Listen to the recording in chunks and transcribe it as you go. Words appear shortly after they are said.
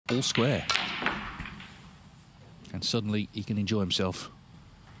all square. And suddenly he can enjoy himself.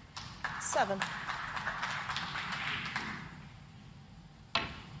 7.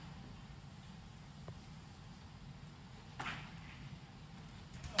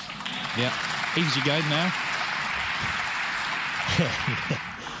 Yeah, easy game now.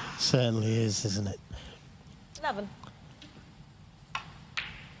 Certainly is, isn't it? 11.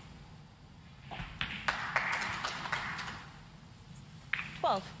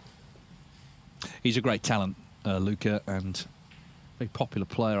 He's a great talent, Luca, and a very popular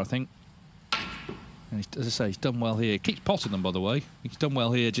player, I think. And as I say, he's done well here. Keeps potting them, by the way. He's done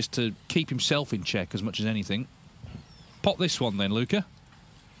well here just to keep himself in check as much as anything. Pot this one then, Luca.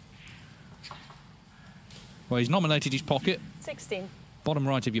 Well, he's nominated his pocket. 16. Bottom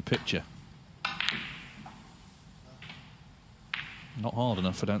right of your picture. Not hard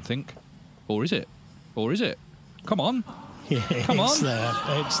enough, I don't think. Or is it? Or is it? Come on. Yeah, Come on. It's there.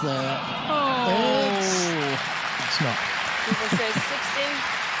 It's there. Oh. It's not. People say 16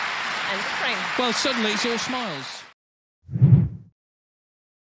 and the frame. Well, suddenly it's all smiles.